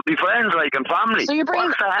song with their friends, like, and family. So you bring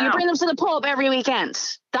them to the pub every weekend.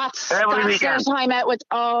 That's their time out with.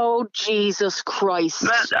 Oh, Jesus Christ!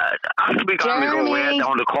 After we go away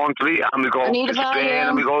down the country and we go to Spain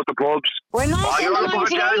and we go to pubs. We're not in the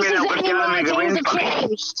 1980s anymore. Things have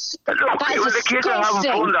changed. Look, when the kids are having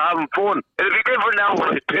fun, they're having fun. It'll be different now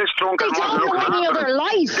when it's pissed drunk and don't know any other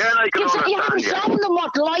life. You haven't shown them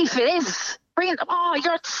what life is. Bring them. Oh,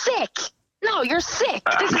 you're sick. No, you're sick.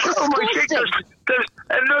 This is disgusting. There's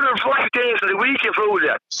another 5 days of the week you fool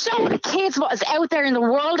that. Show the kids what is out there in the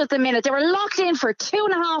world at the minute. They were locked in for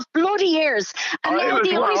 2.5 bloody years. And now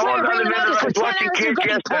the only time I bring them out is for 10 hours in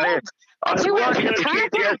the pub. I was watching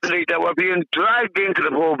kids yesterday that were being dragged into the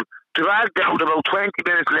pub, dragged out about 20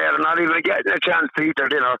 minutes later, not even getting a chance to eat their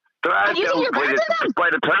dinner. Dragged out by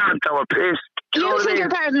the parents that were pissed. You think you're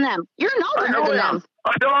better than them? You're not better than them.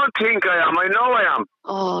 I don't think I am. I know I am.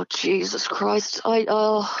 Oh, Jesus Christ. You're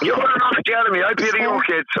not telling me. I pity your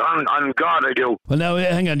kids. On God, I do. Well, now,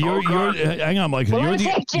 hang on. Hang on, Michael. We'll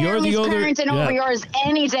take Jeremy's parenting over yours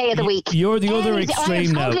any day of the week. You're the other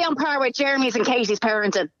extreme now. I'm totally on par with Jeremy's and Katie's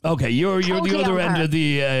parenting. Okay, you're the other end of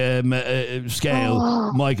the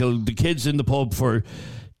scale, Michael. The kids in the pub for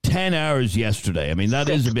 10 hours yesterday. I mean, that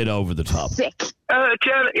is a bit over the top. Sick.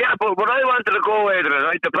 Yeah, but when I wanted to go, Adrian,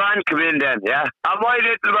 right, the band come in then, yeah? And my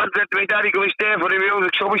little one said to me, Daddy, can we stay for the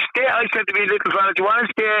music? So we stayed. I said to me, little fella, do you want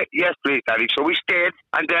to stay? Yes, please, Daddy. So we stayed,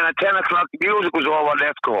 and then at 10 o'clock, the music was over,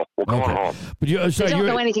 let's go. We're going home. But they don't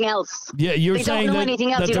know anything else. Yeah, you're they saying don't know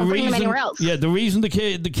anything else. You don't bring them anywhere else. Yeah, the reason the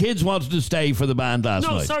kids wanted to stay for the band last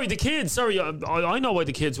night. No, sorry, the kids. Sorry, I know why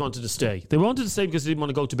the kids wanted to stay. They wanted to stay because they didn't want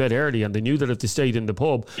to go to bed early, and they knew that if they stayed in the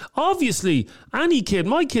pub, obviously, any kid,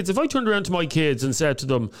 my kids, if I turned around to my kids and said to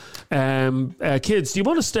them, kids, do you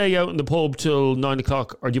want to stay out in the pub till 9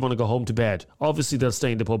 o'clock or do you want to go home to bed? Obviously, they'll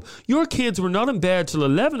stay in the pub. Your kids were not in bed till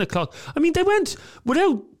 11 o'clock. I mean, they went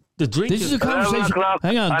without the drinking. This is a conversation.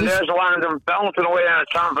 Hang on. And there's one of them bouncing away on a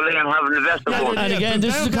trampoline having the best of fun. And again,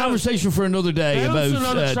 this is a conversation for another day about...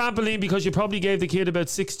 not a trampoline because you probably gave the kid about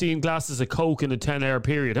 16 glasses of Coke in a 10-hour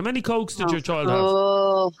period. How many Cokes did your child have?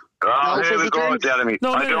 Oh, here we go, Jeremy.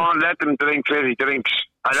 I don't let them drink fizzy drinks.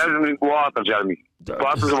 I let them drink water, Jeremy.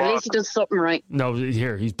 At least he does something right. No,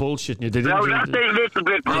 here, he's bullshitting you. No, that's a little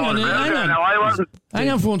bit wrong. Hang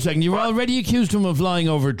on for 1 second. You already accused him of lying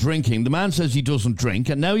over drinking. The man says he doesn't drink,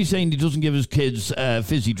 and now he's saying he doesn't give his kids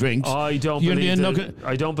fizzy drinks. I don't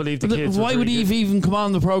believe the kids. Why would he even come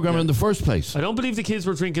on the programme in the first place? I don't believe the kids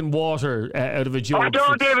were drinking water out of a jug. I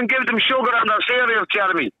don't even give them sugar on their cereal,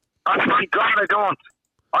 Jeremy. Oh my God, I don't.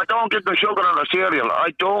 I don't give them sugar on their cereal.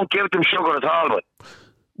 I don't give them sugar at all.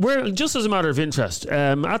 Well, just as a matter of interest,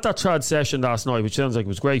 at that trad session last night, which sounds like it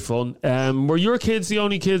was great fun, were your kids the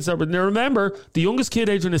only kids that were... Now remember, the youngest kid,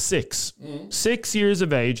 Adrian, is 6. 6 years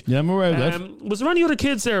of age. Yeah, I'm aware of that. Was there any other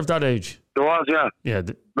kids there of that age? There was, yeah. Yeah.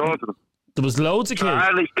 Loads of them. There was loads of kids. I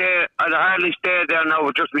hardly stayed there now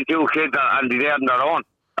with just me 2 kids and they had their own.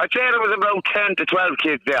 I'd say there was about 10 to 12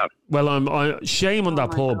 kids there. Well, shame on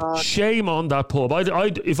that pub. God. Shame on that pub.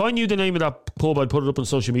 If I knew the name of that pub, I'd put it up on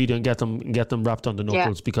social media and get them wrapped on the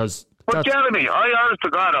knuckles because. But Jeremy, honest to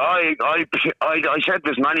God, I said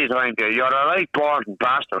this many times. You're a right boring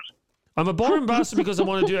bastard. I'm a boring bastard because I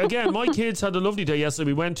want to do it. Again, my kids had a lovely day yesterday.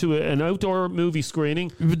 We went to an outdoor movie screening.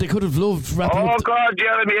 But they could have loved wrapping up... God,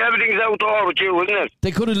 Jeremy, everything's outdoor with you, isn't it?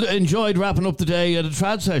 They could have enjoyed wrapping up the day at a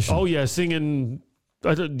trad session. Oh, yeah, singing...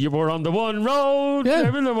 You were on the one road,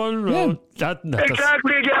 on the one road. Yeah.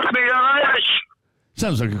 Exactly, Jeremy, you're Irish.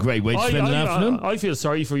 Sounds like a great way to spend an afternoon. I feel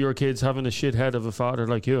sorry for your kids having a shithead of a father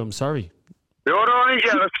like you. I'm sorry. You're only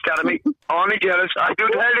jealous, Jeremy. Only jealous. I do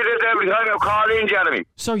tell you this every time I call in, Jeremy.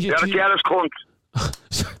 So you're a jealous cunt.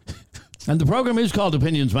 And the programme is called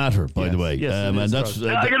Opinions Matter, by the way. Yes, and that's you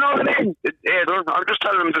know what I mean? I'm just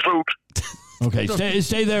telling them the truth. Okay,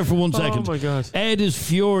 stay there for 1 second. Oh my God! Ed is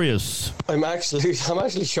furious. I'm actually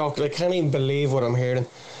shocked. I can't even believe what I'm hearing.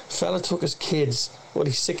 A fella took his kids,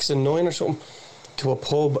 he's 6 and 9 or something, to a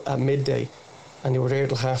pub at midday, and they were there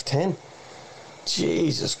till 10:30.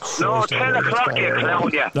 Jesus Christ! No, 10 o'clock, you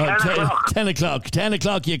clown, you. No, 10 o'clock. 10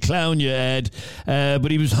 o'clock, you clown, you, Ed.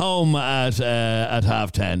 But he was home at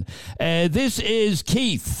 10:30. This is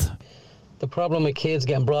Keith. The problem with kids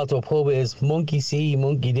getting brought to a pub is monkey see,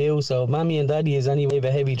 monkey do. So mommy and daddy is anyway a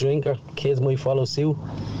heavy drinker. Kids might follow suit.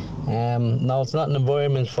 No, it's not an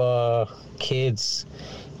environment for kids.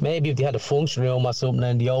 Maybe if they had a function room or something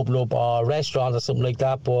and they open up a restaurant or something like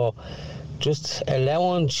that, but just a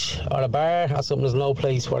lounge or a bar or something, there's no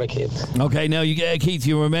place for a kid. Okay, now, Keith,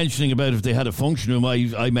 you were mentioning about if they had a function room.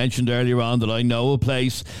 I mentioned earlier on that I know a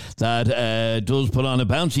place that does put on a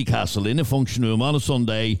bouncy castle in a function room on a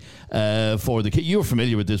Sunday for the kids. You're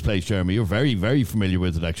familiar with this place, Jeremy. You're very, very familiar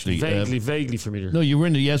with it, actually. Vaguely familiar. No, you were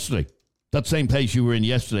in it yesterday. That same place you were in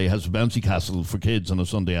yesterday has a bouncy castle for kids on a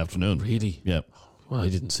Sunday afternoon. Really? Yeah. Well, I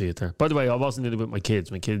didn't see it there. By the way, I wasn't in it with my kids.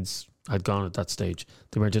 My kids had gone at that stage.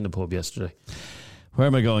 They weren't in the pub yesterday. Where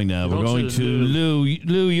am I going now? We're going to Lou.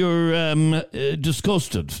 Lou, you're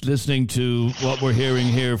disgusted listening to what we're hearing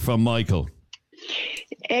here from Michael.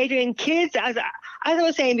 Adrian, kids, as I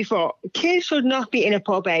was saying before, kids should not be in a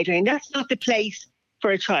pub, Adrian. That's not the place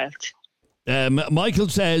for a child. Michael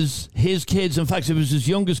says his kids, in fact, it was his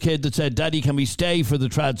youngest kid that said, Daddy, can we stay for the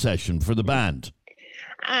trad session, for the band?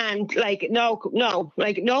 And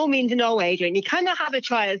no means no, Adrian. You cannot have a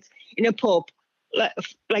child in a pub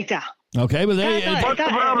like that. Okay, well, what's the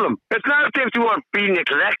problem? It's not as if they were being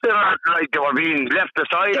neglected or like they were being left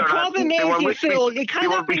aside. The problem is, you fool, you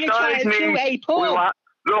cannot bring a child to a pub.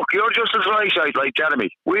 Look, you're just as right, like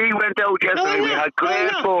Jeremy. We went out yesterday. We had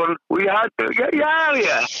great fun. We had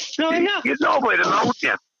yeah. No, I'm not. You know by the mouth,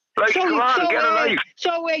 yeah. Like, come on, get a life.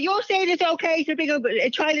 So you're saying it's okay to bring a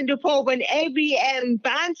child into the pub when every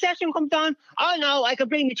band session comes on? Oh no, I can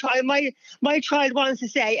bring the child. My child wants to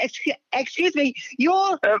say, excuse me,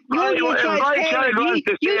 you're your child's parent.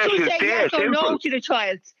 You should say yes or no to the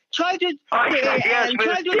child. Try to stop you rule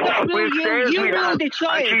the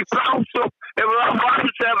child. And she bounced up. It was around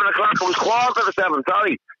 7 o'clock. It was 7:15.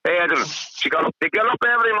 Sorry. Adrian. They get up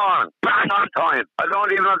every morning. Bang on time. I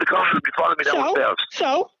don't even have to come and be following me downstairs.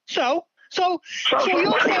 So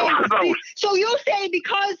you're saying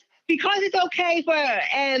because it's okay for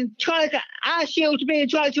child to ask you to be a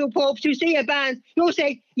child to a pub to see a band, you're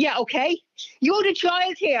saying, yeah, okay. You're the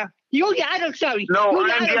child here. You're the adult, sorry. No, you're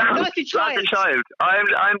I'm the adult, not the child. Not the child.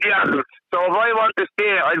 I'm the adult. So if I want to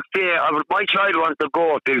stay, I'll stay. If my child wants to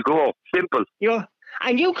go, they'll go. Simple.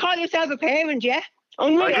 And you call yourself a parent, yeah?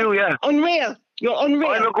 Unreal. I do, yeah. Unreal. You're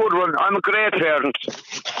unreal. I'm a good one. I'm a great parent.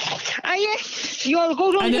 Yes, you're a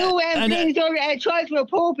good one. You brings your child to a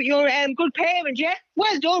pub. You're a good parent, yeah?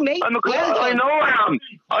 Well done, mate. I know I am.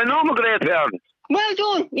 I know I'm a great parent. Well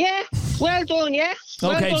done, yeah. Well done, yeah.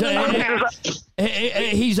 Okay,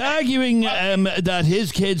 he's arguing that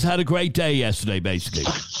his kids had a great day yesterday, basically.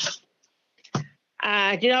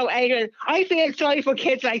 Adrian, I feel sorry for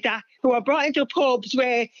kids like that who are brought into pubs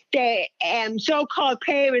where the so-called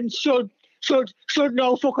parents should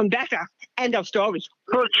know fucking better. End of story.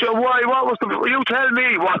 But why? You tell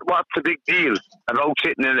me what's the big deal about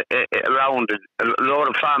sitting around a lot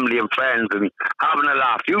of family and friends and having a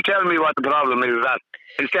laugh? You tell me what the problem is with that.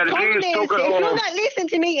 Instead of being stuck at home. If you're not listening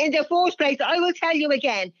to me in the first place, I will tell you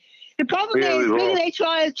again. The problem is bringing a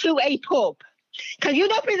child to a pub. Can you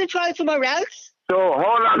not bring the child somewhere else? So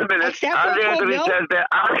hold on a minute. As Adrian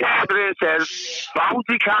says,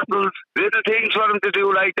 bouncy castles, little things for them to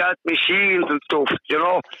do like that, machines and stuff.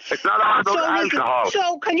 It's not all about alcohol.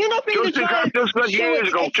 So can you not bring the child? Just because years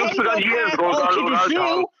ago,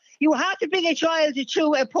 you have to bring a child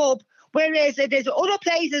to a pub, whereas there's other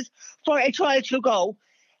places for a child to go.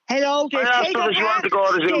 Hello, I asked her if she wanted to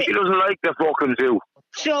go to the zoo. She doesn't like the fucking zoo.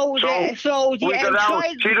 We go down.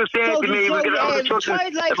 She just said to me, we go down to such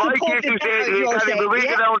and such. If I get you say to me, we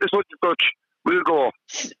go down to such and such, we'll go.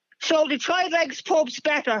 So the child likes pubs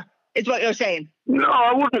better, is what you're saying? No,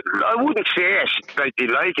 I wouldn't say it like they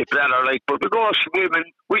like it better, but we go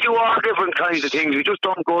swimming, we do all different kinds of things. We just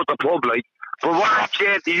don't go to the pub, But what I'm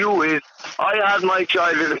saying to you is, I had my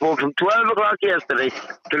child in the pub from 12 o'clock yesterday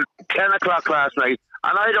till 10 o'clock last night.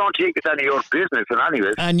 And I don't think it's any of your business in any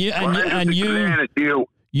way.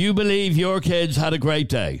 You believe your kids had a great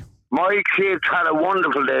day? My kids had a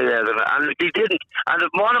wonderful day there, and they didn't. And if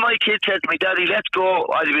one of my kids said to me, Daddy, let's go,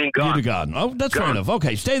 I'd have been gone. You'd have gone. Oh, that's fair enough.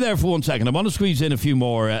 Okay, stay there for 1 second. I want to squeeze in a few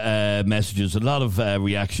more messages. A lot of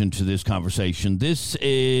reaction to this conversation. This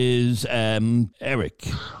is Eric.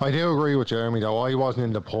 I do agree with Jeremy, though. I wasn't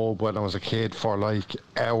in the pub when I was a kid for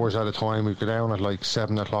hours at a time. We'd go down at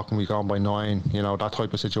 7 o'clock and we'd gone by 9, that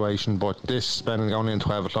type of situation. But this going in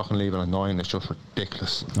 12 o'clock and leaving at 9 is just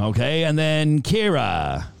ridiculous. Okay, and then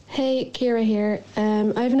Ciara. Hey, Ciara here.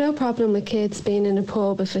 I have no problem with kids being in a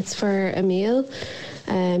pub if it's for a meal,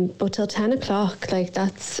 but till 10 o'clock,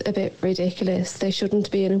 that's a bit ridiculous. They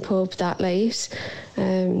shouldn't be in a pub that late.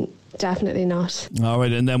 Definitely not. All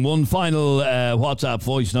right, and then one final WhatsApp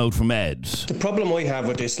voice note from Ed. The problem I have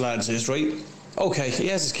with this, lads, is, okay, he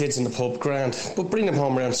has his kids in the pub, grand, but bring them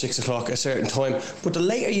home around 6 o'clock at a certain time. But the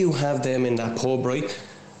later you have them in that pub,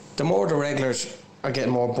 the more the regulars are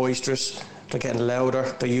getting more boisterous. They're getting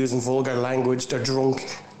louder, they're using vulgar language, they're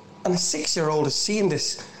drunk. And a 6-year-old is seeing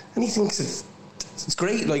this and he thinks it's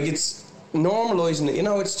great, it's normalising it,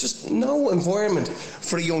 it's just no environment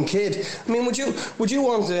for a young kid. I mean, would you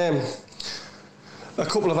want a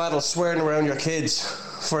couple of adults swearing around your kids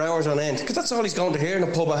for hours on end? Because that's all he's going to hear in a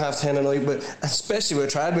pub at 10:30 at night, but especially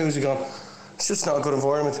with trad music on. It's just not a good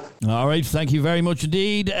environment. All right, thank you very much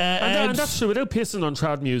indeed. And that's true, without pissing on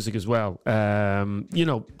trad music as well.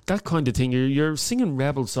 That kind of thing. You're singing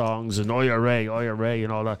rebel songs and IRA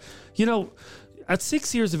and all that. At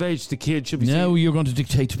 6 years of age, the kid should be... No, you're going to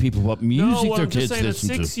dictate to people what music their kids listen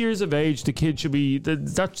to. At 6 years of age, the kid should be...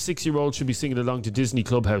 That 6-year-old should be singing along to Disney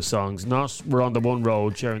Clubhouse songs, not we're on the one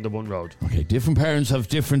road, sharing the one road. Okay, different parents have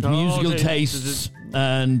different musical tastes.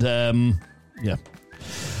 And, yeah.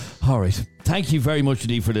 All right. Thank you very much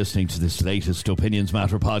indeed for listening to this latest Opinions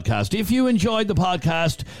Matter podcast. If you enjoyed the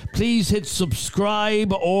podcast, please hit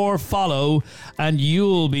subscribe or follow and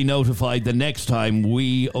you'll be notified the next time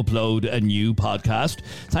we upload a new podcast.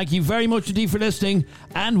 Thank you very much indeed for listening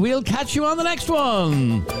and we'll catch you on the next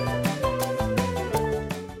one.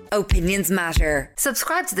 Opinions Matter.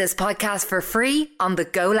 Subscribe to this podcast for free on the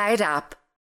Go Loud app.